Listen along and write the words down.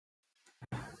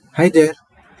Hi there,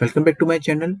 welcome back to my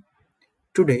channel.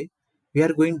 Today we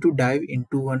are going to dive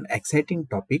into an exciting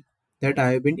topic that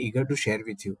I have been eager to share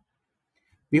with you.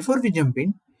 Before we jump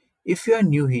in, if you are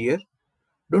new here,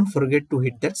 don't forget to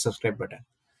hit that subscribe button.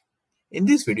 In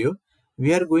this video,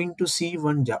 we are going to see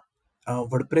one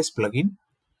WordPress plugin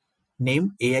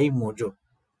named AI Mojo.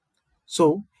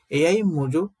 So, AI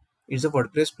Mojo is a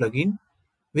WordPress plugin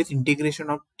with integration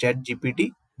of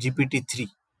ChatGPT GPT-3.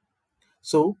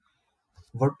 So,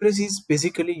 WordPress is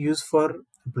basically used for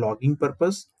blogging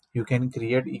purpose. You can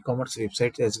create e-commerce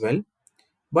websites as well,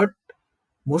 but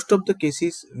most of the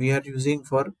cases we are using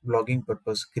for blogging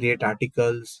purpose. Create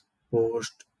articles,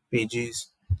 post pages,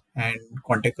 and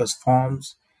contact us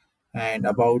forms and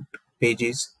about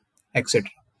pages,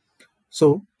 etc.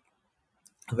 So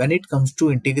when it comes to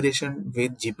integration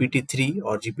with GPT-3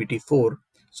 or GPT-4,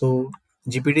 so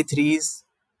GPT-3 is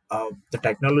the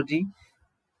technology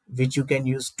which you can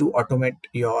use to automate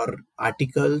your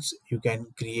articles. You can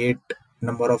create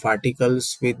number of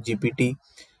articles with GPT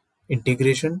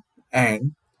integration,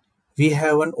 and we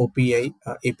have an API,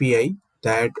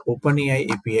 that OpenAI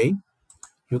API.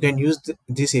 You can use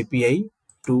this API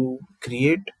to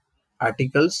create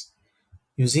articles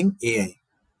using AI.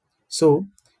 So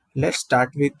let's start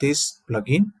with this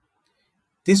plugin.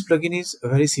 This plugin is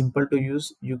very simple to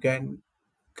use. You can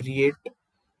create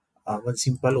one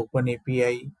simple Open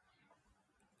API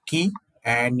key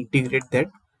and integrate that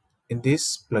in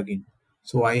this plugin.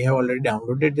 So I have already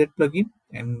downloaded that plugin,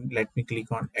 and let me click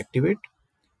on activate.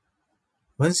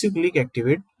 Once you click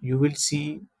activate, you will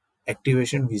see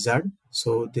activation wizard.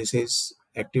 So this is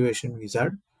activation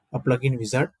wizard, a plugin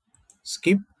wizard.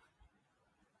 Skip.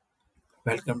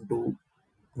 Welcome to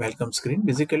welcome screen.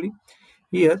 Basically,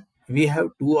 here we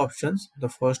have two options. The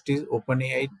first is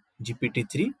OpenAI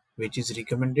GPT-3, which is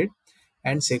recommended,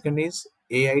 and second is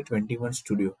AI 21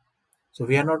 Studio. So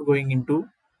we are not going into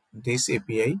this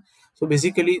API. So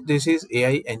basically this is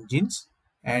AI engines,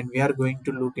 and we are going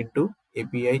to look into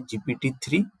API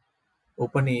GPT-3,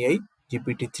 OpenAI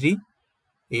GPT-3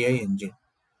 AI engine.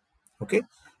 Okay.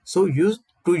 So use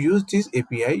this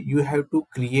API, you have to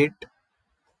create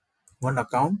one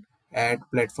account at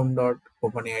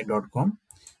platform.openai.com,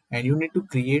 and you need to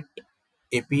create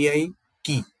API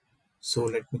key. So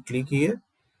let me click here,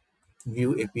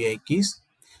 view API keys.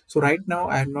 So right now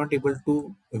I am not able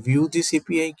to view this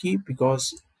API key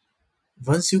because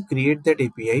once you create that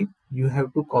API, you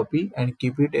have to copy and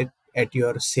keep it at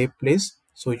your safe place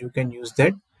so you can use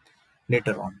that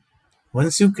later on.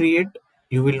 Once you create,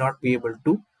 you will not be able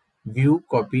to view,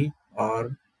 copy,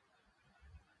 or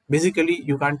basically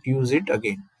you can't use it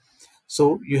again.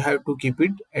 So you have to keep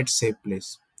it at safe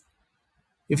place.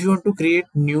 If you want to create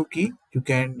new key, you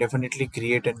can definitely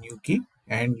create a new key,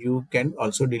 and you can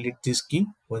also delete this key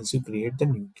once you create the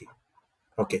new key.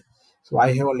 Okay, so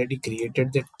I have already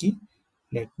created that key.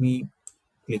 Let me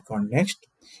click on next.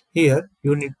 Here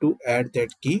you need to add that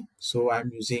key, so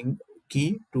I'm using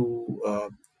key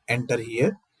to enter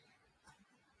here.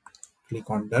 Click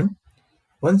on done.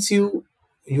 Once you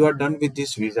are done with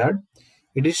this wizard,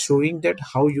 it is showing that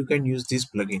how you can use this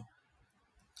plugin.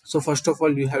 So first of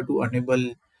all, you have to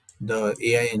enable the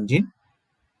AI engine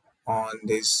on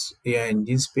this AI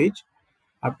engines page.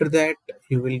 After that,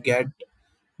 you will get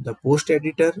the post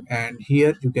editor, and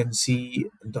here you can see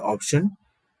the option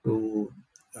to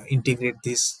integrate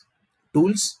these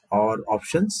tools or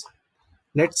options.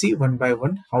 Let's see one by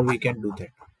one how we can do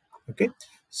that. Okay,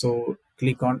 so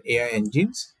click on AI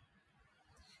engines.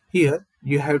 Here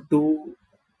you have to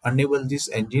enable this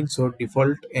engine. So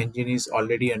default engine is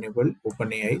already enabled.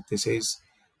 OpenAI, this is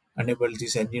enabled.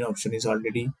 This engine option is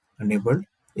already enabled.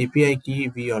 API key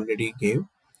we already gave,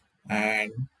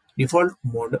 and default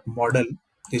model,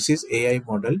 this is AI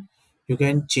model. You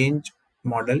can change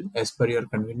model as per your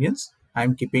convenience.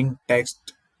 I'm keeping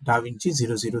text DaVinci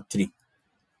 003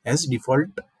 as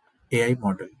default AI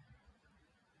model.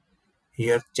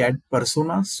 Here chat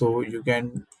persona, so you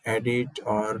can edit,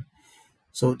 or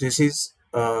so this is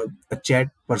a chat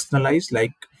personalized,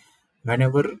 like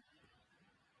whenever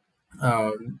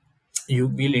you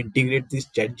will integrate this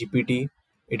chat GPT,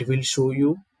 it will show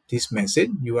you this message: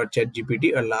 you are chat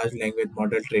GPT, a large language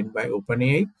model trained by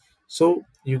OpenAI. So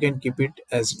you can keep it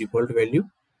as default value.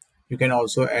 You can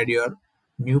also add your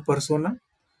new persona.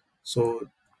 So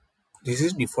this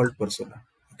is default persona.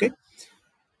 Okay,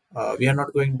 we are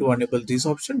not going to enable this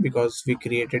option because we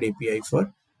created API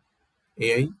for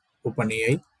AI,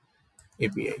 OpenAI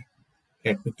API.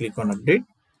 Let me click on update,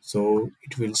 so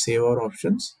it will save our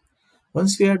options.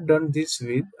 Once we are done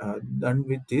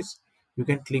with this, you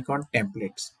can click on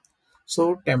templates.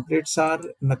 So templates are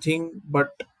nothing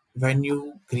but when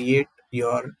you create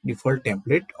your default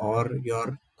template or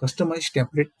your customized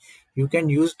template, you can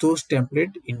use those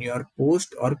template in your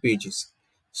post or pages.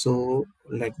 So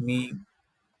let me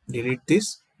delete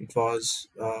this. It was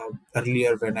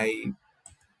earlier when I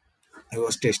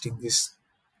was testing this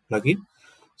plugin.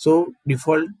 So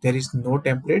default there is no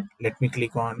template. Let me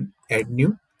click on add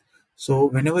new. So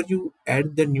whenever you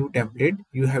add the new template,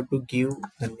 you have to give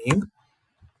the name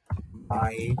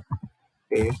my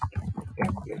test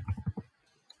template.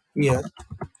 Here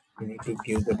you need to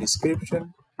give the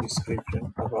description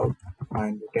about my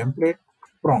new template.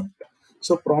 Prompt.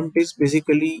 So prompt is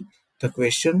basically the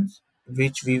questions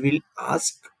which we will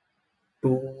ask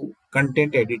to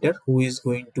content editor who is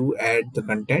going to add the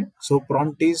content. So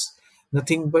prompt is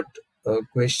nothing but a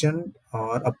question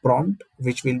or a prompt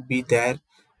which will be there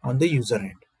on the user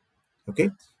end. Okay,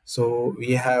 so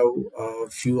we have a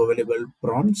few available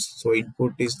prompts. So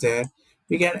input is there,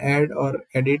 we can add or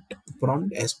edit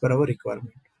prompt as per our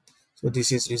requirement. So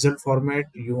this is result format.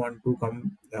 You want to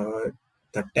come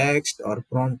the text or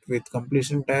prompt with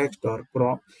completion text or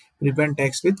prevent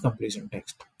text with completion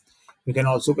text. You can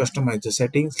also customize the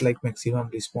settings like maximum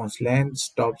response length,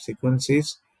 stop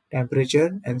sequences,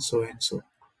 temperature, and so and so.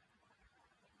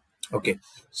 Okay,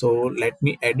 so let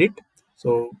me edit.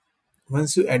 So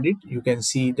once you edit, you can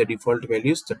see the default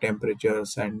values, the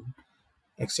temperatures, and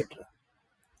etc.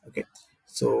 Okay,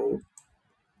 so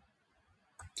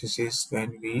this is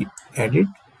when we edit,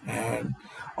 and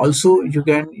also you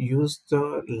can use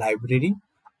the library.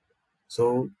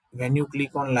 So when you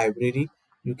click on library,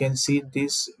 you can see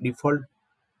this default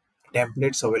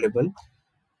templates available.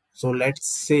 So let's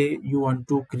say you want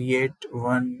to create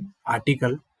one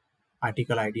article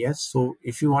ideas. So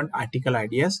if you want article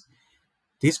ideas,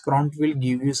 this prompt will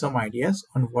give you some ideas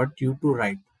on what you to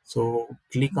write. So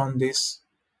click on this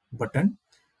button,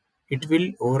 it will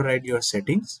override your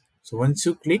settings. So once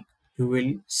you click, you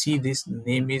will see this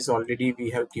name is already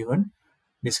we have given,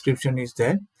 description is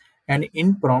there, and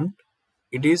in prompt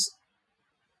it is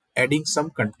adding some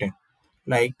content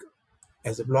like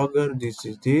as a blogger, this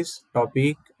is this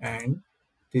topic and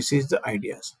this is the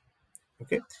ideas.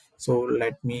 Okay, so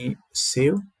let me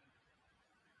save.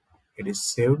 It is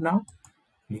saved now.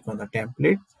 Click on the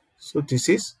template. So this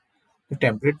is the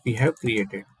template we have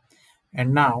created,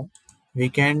 and now we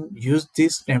can use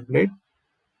this template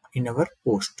in our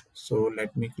post. So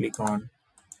let me click on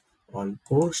all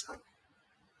post,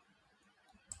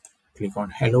 click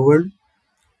on hello world.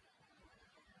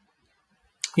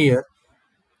 Here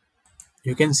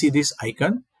you can see this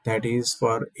icon that is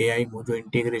for AI Mojo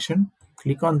integration.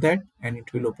 Click on that and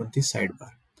it will open this sidebar.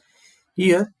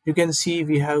 Here you can see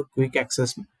we have quick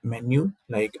access menu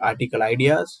like article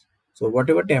ideas. So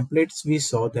whatever templates we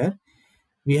saw there,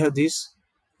 we have this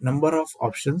number of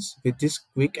options with this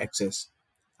quick access.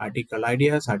 Article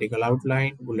ideas, article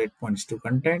outline, bullet points to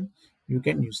content. You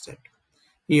can use that.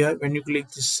 Here when you click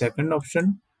the second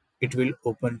option, it will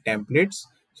open templates.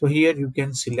 So here you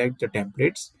can select the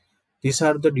templates. These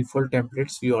are the default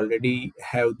templates we already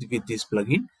have with this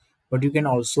plugin, but you can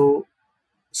also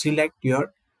select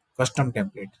your custom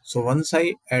template. So once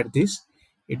I add this,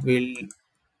 it will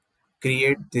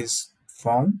create this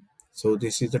form. So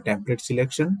this is the template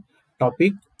selection.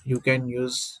 Topic, you can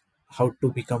use how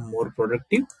to become more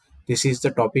productive. This is the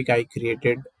topic I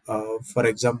created. For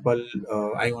example,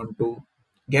 I want to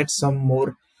get some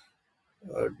more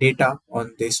data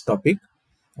on this topic.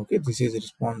 Okay, this is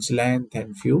response length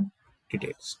and few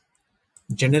details.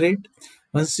 Generate.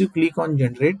 Once you click on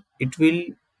generate, it will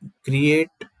create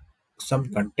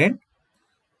some content.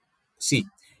 See,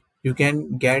 you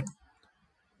can get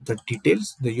the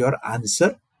details, your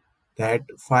answer, that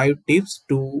 5 tips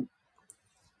to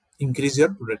increase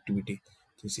your productivity.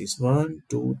 This is 1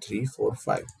 2 3 4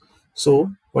 5.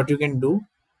 So what you can do,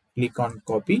 click on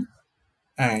copy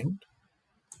and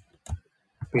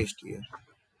paste here.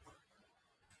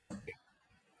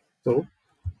 So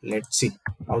let's see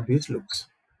how this looks.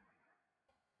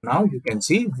 Now you can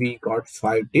see we got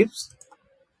 5 tips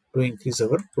to increase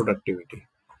our productivity.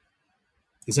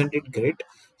 Isn't it great?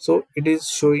 So it is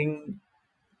showing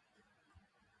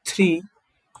 3,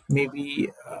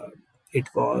 maybe it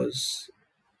was,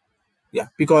 yeah,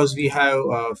 because we have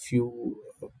a few,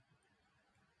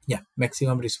 yeah,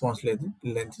 maximum response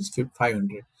length is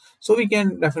 500. So we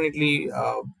can definitely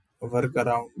work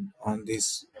around on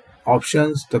these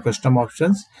options, the custom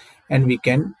options, and we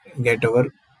can get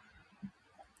our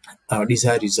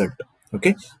desired result.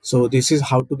 Okay, so this is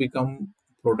how to become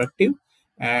productive,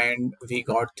 and we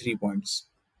got 3 points.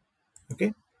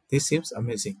 Okay, this seems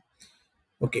amazing.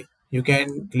 Okay, you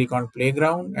can click on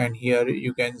playground and here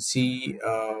you can see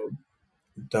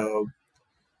the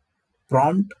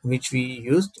prompt which we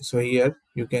used. So here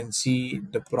you can see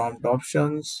the prompt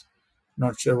options.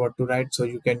 Not sure what to write, so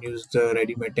you can use the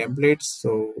ready-made templates.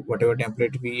 So whatever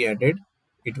template we added,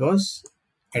 it was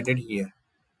added here.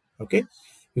 Okay,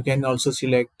 you can also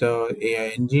select the AI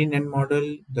engine and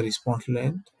model, the response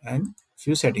length, and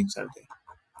few settings are there.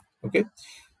 Okay,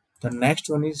 the next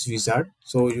one is wizard.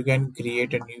 So you can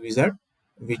create a new wizard,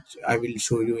 which I will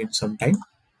show you in some time.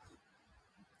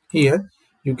 Here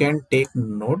you can take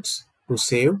notes to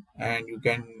save, and you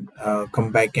can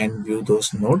come back and view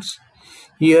those notes.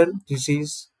 Here this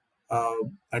is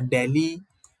a daily,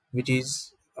 which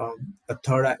is a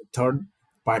third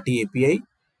party API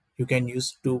you can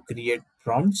use to create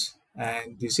prompts,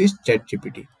 and this is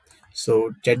ChatGPT.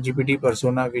 So ChatGPT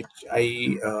persona, which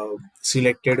I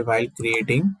selected while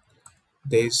creating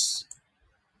this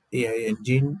AI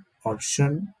engine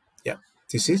option. Yeah,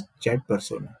 this is chat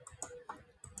persona.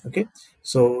 Okay,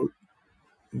 so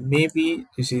maybe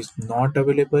this is not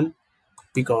available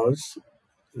because,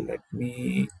 let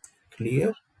me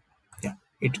clear. Yeah,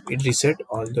 it reset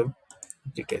all the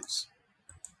details.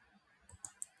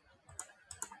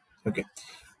 Okay,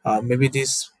 maybe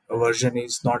this version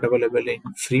is not available in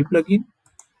free plugin.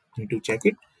 Need to check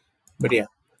it. But yeah,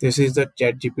 this is the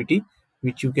chat GPT,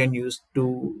 which you can use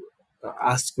to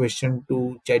ask question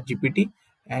to chat GPT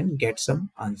and get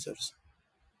some answers.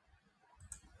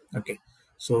 Okay,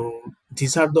 so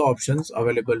these are the options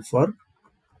available for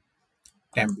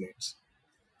templates.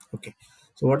 Okay,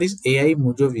 so what is AI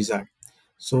Mojo wizard?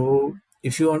 So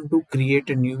if you want to create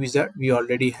a new wizard, we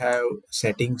already have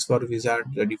settings for wizard,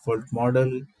 the default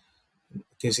model.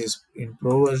 This is in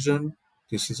pro version.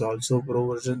 This is also pro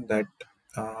version, that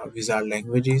wizard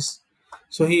languages.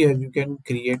 So here you can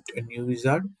create a new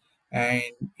wizard, and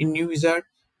in new wizard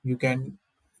you can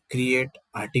create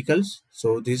articles.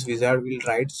 So this wizard will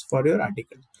write for your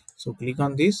article. So click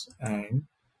on this, and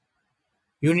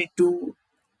you need to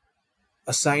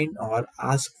assign or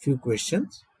ask few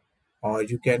questions, or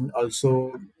you can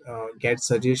also get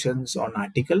suggestions on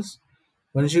articles.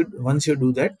 Once you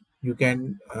do that, you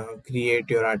can create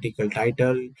your article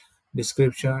title,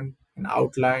 description, and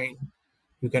outline.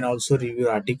 You can also review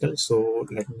article. So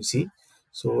let me see.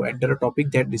 So enter a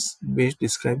topic that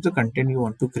describes the content you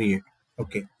want to create.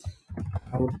 Okay,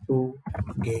 how to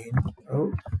gain a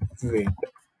weight.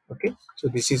 Okay, so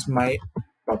this is my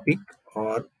topic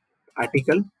or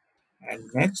article.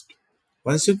 And next,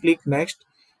 once you click next,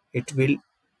 it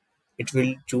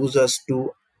will choose us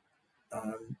to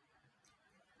um,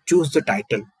 choose the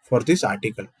title for this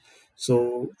article.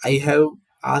 So I have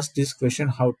asked this question,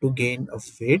 how to gain a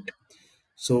weight.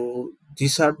 So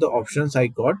these are the options I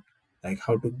got, like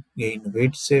how to gain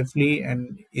weight safely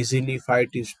and easily. Fight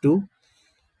is to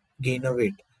gain a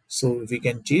weight. So we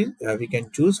can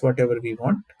choose whatever we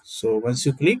want. So once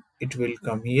you click, it will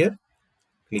come here.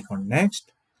 Click on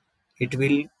next. It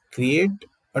will create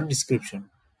a description.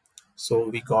 So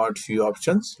we got few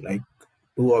options, like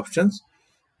two options.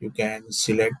 You can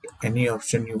select any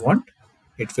option you want.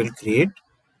 It will create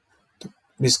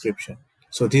description.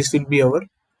 So this will be our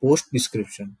post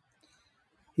description.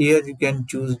 Here you can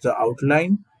choose the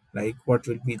outline, like what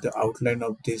will be the outline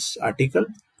of this article.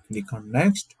 Click on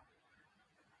next,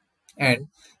 and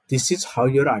this is how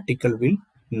your article will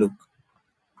look.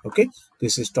 Okay,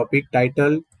 this is topic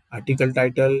title, article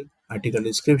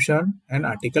description, and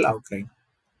article outline.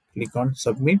 Click on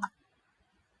submit.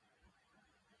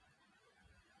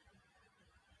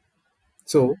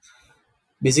 So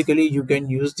basically, you can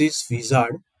use this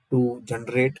wizard to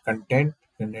generate content,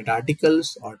 generate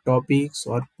articles or topics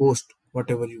or post,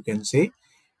 whatever you can say.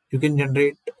 You can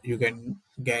generate, you can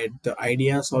get the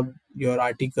ideas of your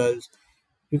articles,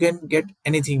 you can get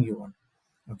anything you want.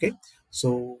 Okay,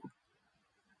 so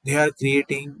they are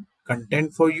creating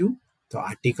content for you, the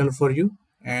article for you,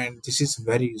 and this is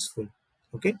very useful.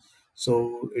 Okay,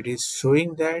 so it is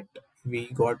showing that we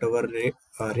got our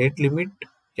rate limit.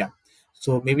 Yeah,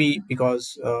 so maybe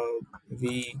because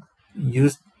we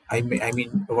used, I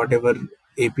mean whatever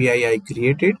API I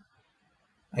created,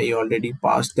 I already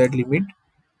passed that limit.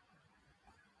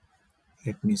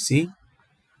 Let me see.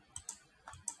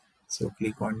 So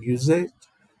click on usage,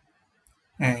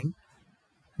 and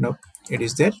no, it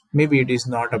is there. Maybe it is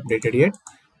not updated yet,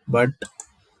 but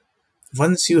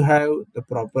once you have the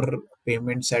proper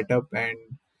payment setup,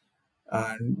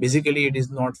 and basically it is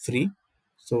not free,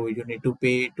 so you need to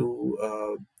pay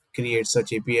to create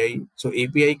such API. So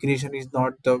API creation is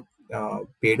not the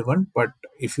paid one, but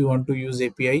if you want to use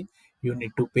API, you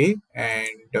need to pay, and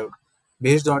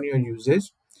based on your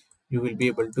usage, you will be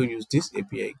able to use this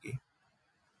API key.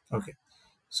 Okay,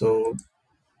 so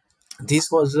this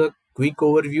was a quick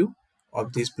overview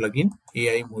of this plugin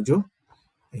AI Mojo.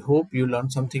 I hope you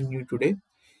learned something new today.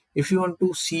 If you want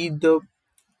to see the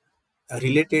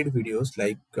related videos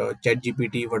like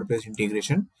ChatGPT WordPress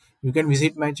integration, you can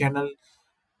visit my channel.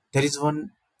 There is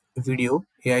one video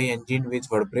AI engine with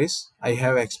WordPress. I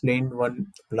have explained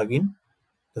one plugin,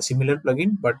 the similar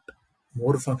plugin, but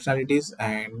more functionalities,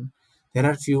 and there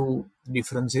are few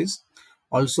differences.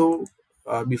 Also,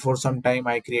 before some time,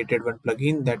 I created one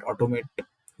plugin that automate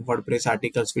WordPress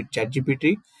articles with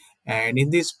ChatGPT, and in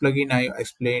this plugin, I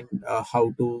explained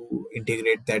how to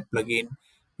integrate that plugin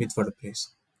with WordPress.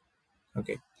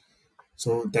 Okay,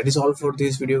 so that is all for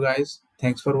this video, guys.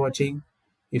 Thanks for watching.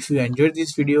 If you enjoyed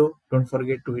this video, don't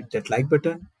forget to hit that like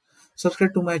button,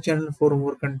 subscribe to my channel for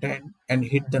more content, and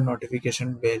hit the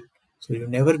notification bell so you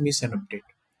never miss an update.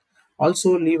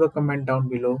 Also, leave a comment down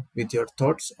below with your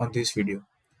thoughts on this video.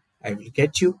 I will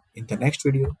catch you in the next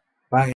video.